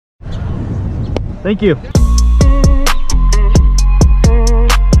Thank you.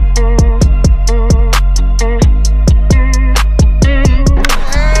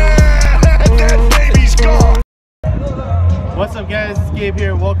 What's up guys, it's Gabe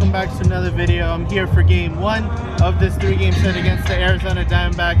here. Welcome back to another video. I'm here for game 1 of this 3-game set against the Arizona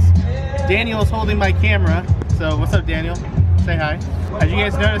Diamondbacks. Daniel's holding my camera. So what's up Daniel? Say hi. As you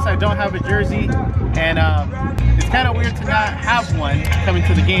guys notice, I don't have a jersey, and it's kind of weird to not have one coming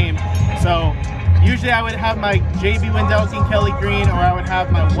to the game. So usually I would have my JB Wendelken Kelly green, or I would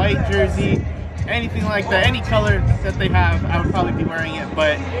have my white jersey, anything like that, any color that they have, I would probably be wearing it.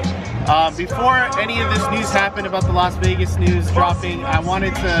 But before any of this news happened about the Las Vegas news dropping, I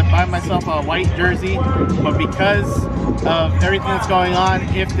wanted to buy myself a white jersey, but because of everything that's going on,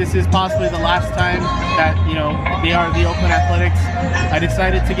 if this is possibly the last time that, you know, they are the Oakland Athletics, I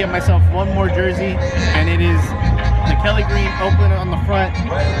decided to get myself one more jersey, and it is the Kelly green Oakland on the front,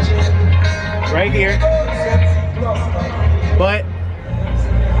 right here. But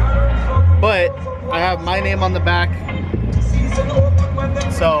I have my name on the back.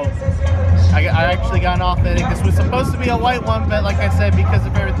 So I actually got an authentic. This was supposed to be a white one, but like I said, because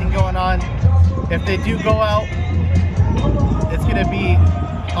of everything going on, if they do go out, it's gonna be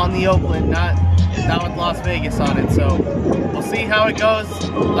on the Oakland, not with Las Vegas on it. So we'll see how it goes.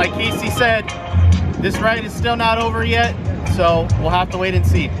 Like Casey said, this ride is still not over yet, so we'll have to wait and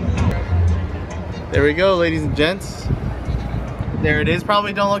see. There we go, ladies and gents. There it is.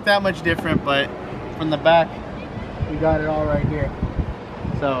 Probably don't look that much different, but from the back, we got it all right here.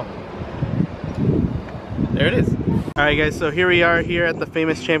 So there it is. All right guys, so here we are here at the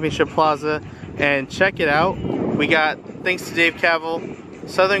famous Championship Plaza, and check it out. We got, thanks to Dave Cavill,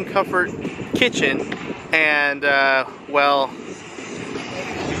 Southern Comfort Kitchen, and well,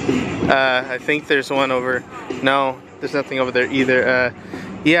 I think there's one over, no, there's nothing over there either.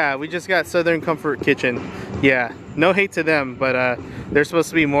 Yeah, we just got Southern Comfort Kitchen. Yeah, no hate to them, but there's supposed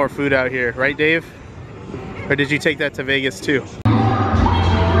to be more food out here, right Dave? Or did you take that to Vegas too?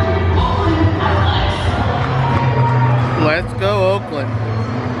 Let's go Oakland.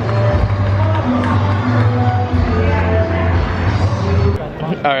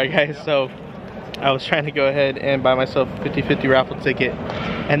 Alright guys, so I was trying to go ahead and buy myself a 50-50 raffle ticket,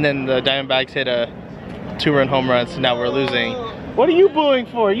 and then the Diamondbacks hit a 2-run home run, so now we're losing. What are you booing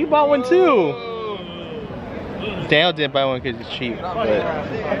for? You bought one too! Daniel didn't buy one because it's cheap, but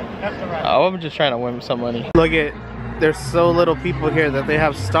I'm just trying to win some money. Look at, there's so little people here that they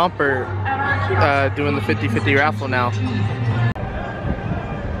have Stomper doing the 50-50 raffle now.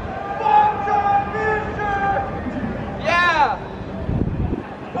 Yeah.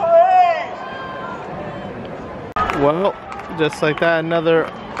 Well, just like that, another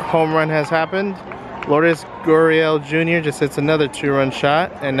home run has happened. Lourdes Gurriel Jr. just hits another 2-run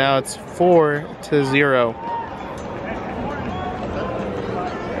shot, and now it's 4-0.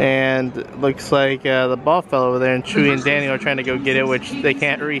 And looks like the ball fell over there, and Chewy and Daniel are trying to go get it, which they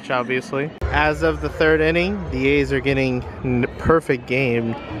can't reach, obviously. As of the 3rd inning, the A's are getting perfect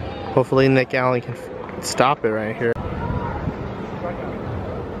game. Hopefully Nick Allen can stop it right here.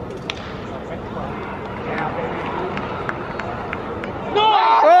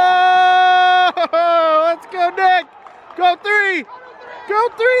 Oh, let's go Nick! Go 3! Go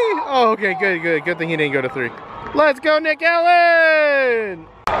 3! Oh, okay, good. Good thing he didn't go to 3. Let's go Nick Allen!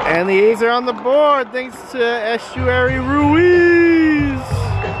 And the A's are on the board thanks to Estuary Ruiz.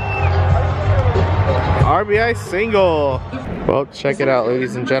 RBI single. Well, check it out,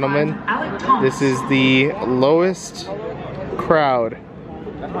 ladies and gentlemen. This is the lowest crowd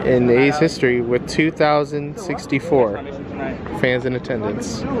in A's history with 2,064 fans in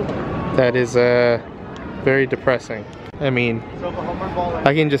attendance. That is very depressing. I mean,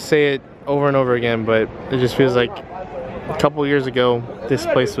 I can just say it over and over again, but it just feels like a couple years ago this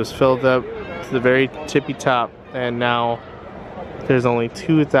place was filled up to the very tippy top, and now there's only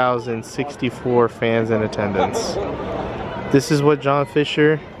 2,064 fans in attendance. This is what John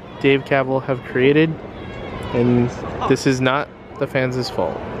Fisher, Dave Cavill have created, and this is not the fans'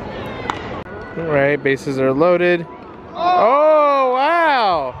 fault. Alright, bases are loaded. Oh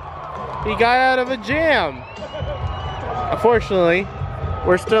wow! He got out of a jam. Unfortunately,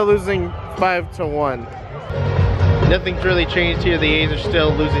 we're still losing 5-1. Nothing's really changed here. The A's are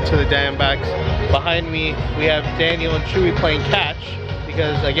still losing to the Diamondbacks. Behind me, we have Daniel and Chewy playing catch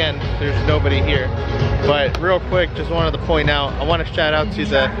because, again, there's nobody here. But real quick, just wanted to point out, I want to shout out to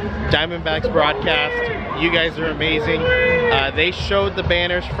the Diamondbacks broadcast. You guys are amazing. They showed the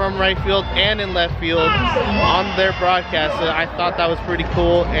banners from right field and in left field on their broadcast, so I thought that was pretty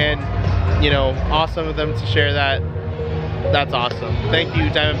cool, and, you know, awesome of them to share that. That's awesome. Thank you,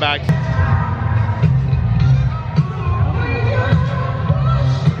 Diamondbacks.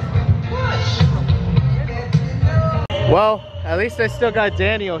 Well, at least I still got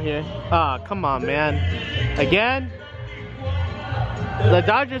Daniel here. Ah, come on, man. Again? The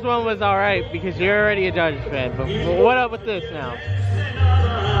Dodgers one was alright because you're already a Dodgers fan, but what up with this now?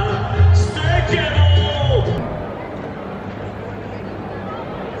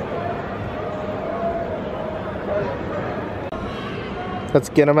 Let's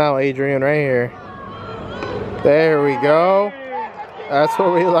get him out, Adrian, right here. There we go. That's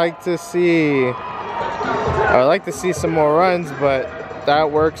what we like to see. I'd like to see some more runs, but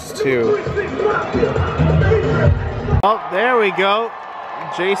that works too. Oh, there we go.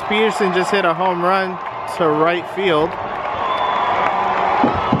 Jace Peterson just hit a home run to right field.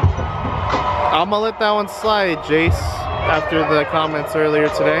 I'm gonna let that one slide, Jace, after the comments earlier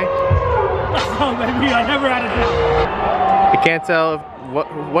today. Oh, baby, I never had a doubt. I can't tell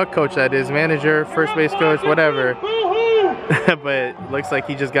what coach that is, manager, first base coach, whatever. But looks like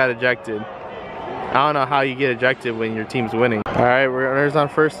he just got ejected. I don't know how you get ejected when your team's winning. All right, runners on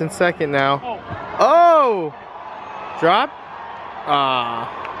first and second now. Oh! Drop? Ah.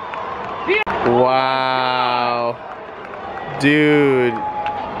 Wow. Dude.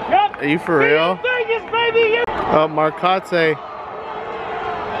 Are you for real? Oh, Marcotte.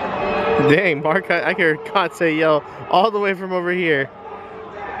 Dang, Marcotte. I hear Cotte yell all the way from over here.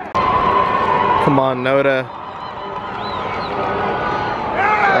 Come on, Noda.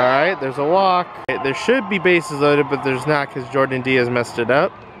 Alright, there's a walk. There should be bases loaded, but there's not because Jordan Diaz messed it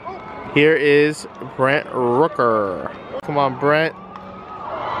up. Here is Brent Rooker. Come on, Brent.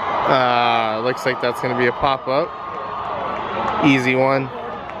 Looks like that's going to be a pop-up. Easy one.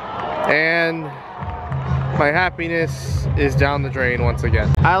 And my happiness is down the drain once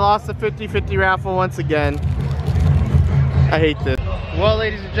again. I lost the 50-50 raffle once again. I hate this. Well,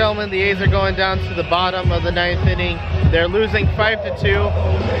 ladies and gentlemen, the A's are going down to the bottom of the 9th inning. They're losing 5-2.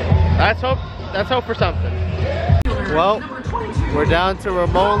 Let's hope for something. Well, we're down to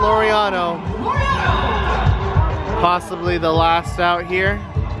Ramon Laureano. Possibly the last out here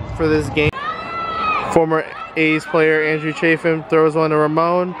for this game. Former A's player Andrew Chafin throws one to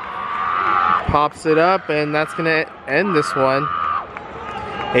Ramon. Pops it up, and that's gonna end this one.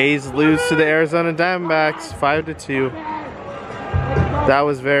 A's lose to the Arizona Diamondbacks 5-2. That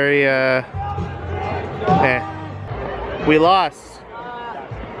was very we lost.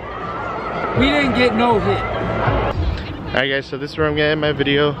 We didn't get no hit. Alright guys, so this is where I'm gonna end my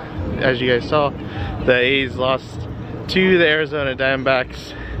video. As you guys saw, the A's lost to the Arizona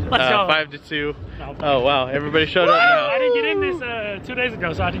Diamondbacks 5-2. Oh wow, everybody showed up now. I didn't get in this 2 days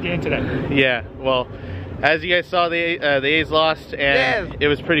ago, so I didn't get in today. Yeah, well, as you guys saw, the A's lost, and it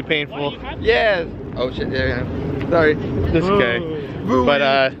was pretty painful. Yes. Oh shit, yeah. Sorry. This guy. But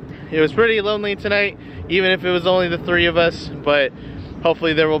it was pretty lonely tonight, even if it was only the three of us, but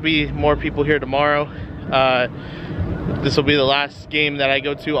hopefully there will be more people here tomorrow. This will be the last game that I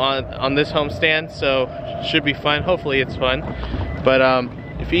go to on this homestand, so should be fun. Hopefully it's fun. But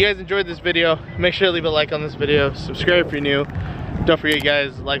if you guys enjoyed this video, make sure to leave a like on this video, subscribe if you're new. Don't forget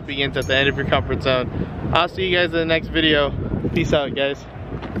guys, life begins at the end of your comfort zone. I'll see you guys in the next video. Peace out guys.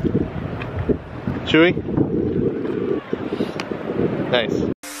 Chewy? Nice.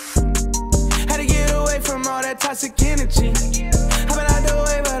 Had to get away from all that toxic energy. I've been out the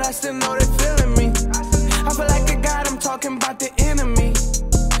way, but I still know they're feeling me. I feel like a god, I'm talking about the